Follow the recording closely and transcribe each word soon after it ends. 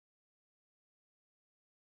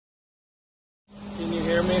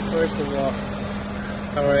first of all.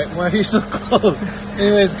 Alright, why are you so close?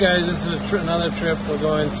 Anyways, guys, this is another trip. We're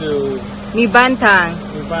going to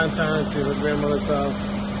Mibantang to her grandmother's house.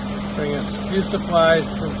 Bring us a few supplies,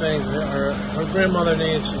 some things her grandmother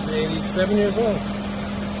needs. She's 87 years old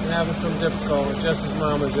and having some difficulty. Jess's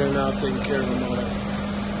mom is there now taking care of her mother.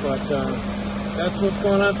 But that's what's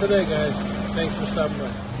going on today, guys. Thanks for stopping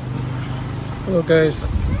by. Hello, guys.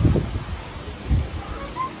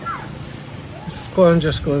 This is Claude and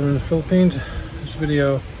Jessica living in the Philippines. This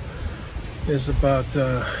video is about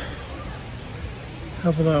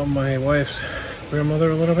helping out my wife's grandmother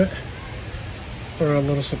a little bit for a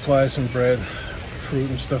little supplies, some bread, fruit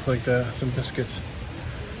and stuff like that, some biscuits,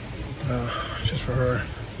 just for her.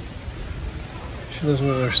 She lives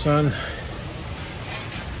with her son,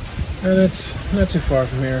 and it's not too far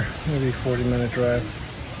from here, maybe a 40-minute drive.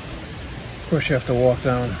 Of course, you have to walk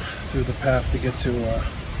down through the path to get to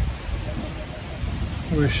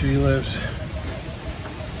where she lives.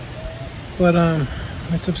 But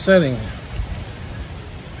it's upsetting.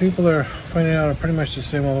 People are finding out are pretty much the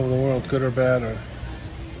same all over the world, good or bad. Or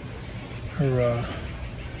her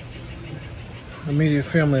immediate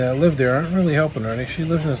family that live there aren't really helping her. She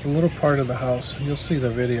lives in this little part of the house. You'll see the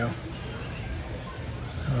video.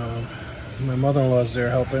 My mother-in-law's there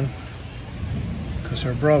helping because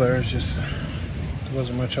her brother is just, there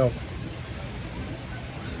wasn't much help.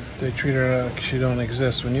 They treat her like she don't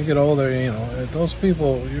exist. When you get older, you know, those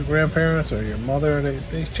people, your grandparents or your mother,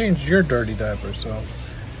 they changed your dirty diapers, so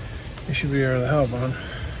you should be there to help, man.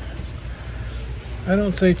 I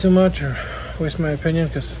don't say too much or voice my opinion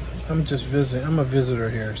because I'm just visiting. I'm a visitor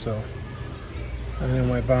here, so I know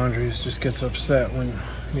my boundaries. Just gets upset when,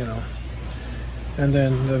 you know, and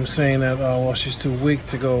then them saying that, oh, well, she's too weak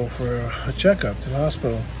to go for a checkup to the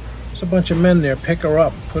hospital. There's a bunch of men there, pick her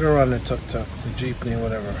up, put her on the tuk-tuk, the jeepney,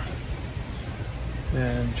 whatever.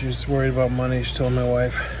 And she's worried about money. She told my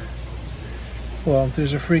wife, well, if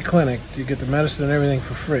there's a free clinic, you get the medicine and everything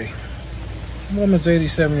for free. The woman's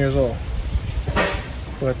 87 years old,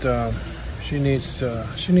 but she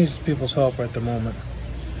needs people's help at the moment.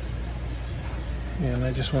 And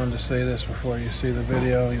I just wanted to say this before you see the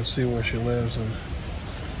video. You'll see where she lives, and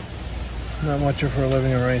not much of her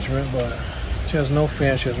living arrangement, but she has no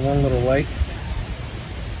fan. She has one little light,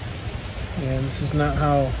 and this is not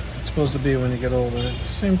how it's supposed to be when you get older. The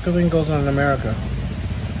same thing goes on in America.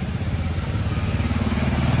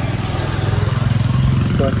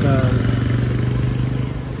 But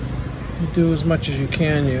you do as much as you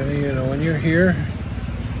can. You know, when you're here,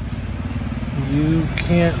 you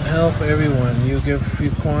can't help everyone. You give a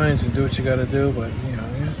few coins and do what you got to do, but you know,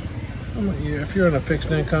 if you're on a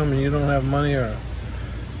fixed income and you don't have money or a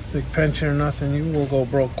big pension or nothing, you will go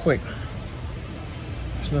broke quick.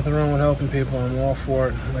 There's nothing wrong with helping people. I'm all for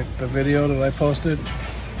it. Like the video that I posted,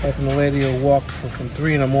 helping the lady who walked from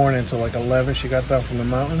 3 in the morning until like 11. She got down from the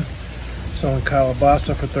mountain, selling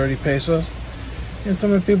calabasa for 30 pesos. And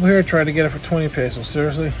some of the people here tried to get it for 20 pesos.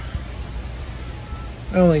 Seriously?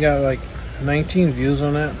 I only got like 19 views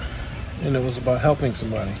on that, and it was about helping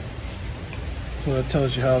somebody. So that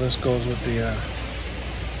tells you how this goes with the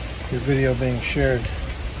your video being shared.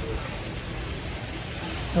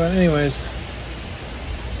 But anyways,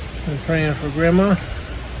 I'm praying for Grandma,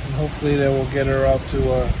 and hopefully they will get her out to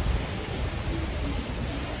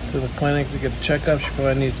the clinic to get a checkup. She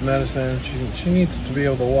probably needs medicine. She needs to be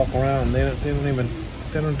able to walk around. They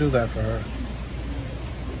don't do that for her.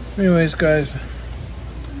 Anyways, guys,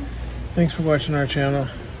 thanks for watching our channel,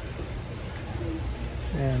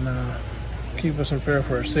 and keep us in prayer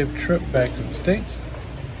for a safe trip back to the States.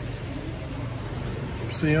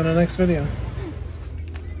 See you on the next video.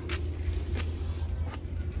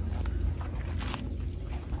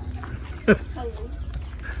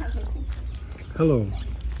 Hello.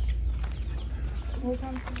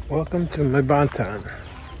 Welcome to Mibantang.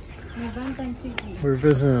 We're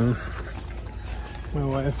visiting my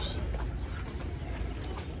wife's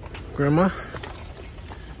grandma.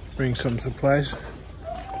 Bring some supplies.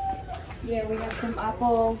 Yeah, we have some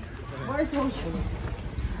apple. Where's Ocean?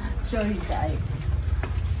 Show you guys.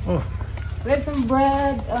 Oh. We have some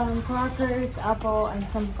bread, crackers, apple, and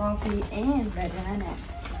some coffee and bananas.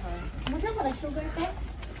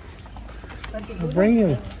 I'll bring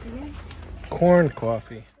you corn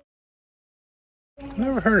coffee.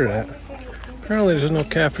 Never heard of that. Apparently there's no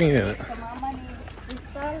caffeine in it.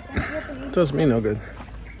 Does me no good.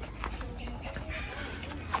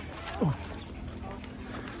 Oh.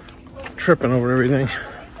 Tripping over everything.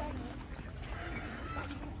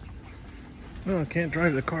 Well, I can't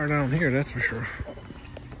drive the car down here, that's for sure.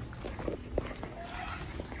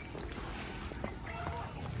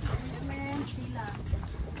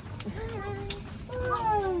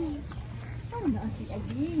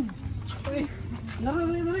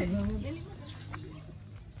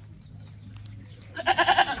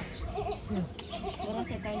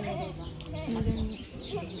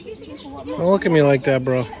 Don't look at me like that,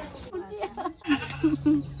 bro.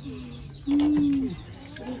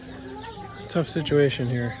 Tough situation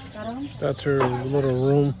here. That's her little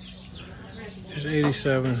room. She's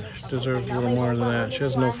 87. She deserves a little more than that. She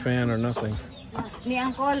has no fan or nothing. But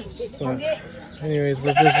anyways,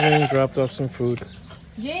 we're visiting. Dropped off some food.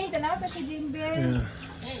 Yeah.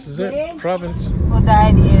 This is it. Province. Who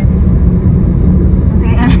died is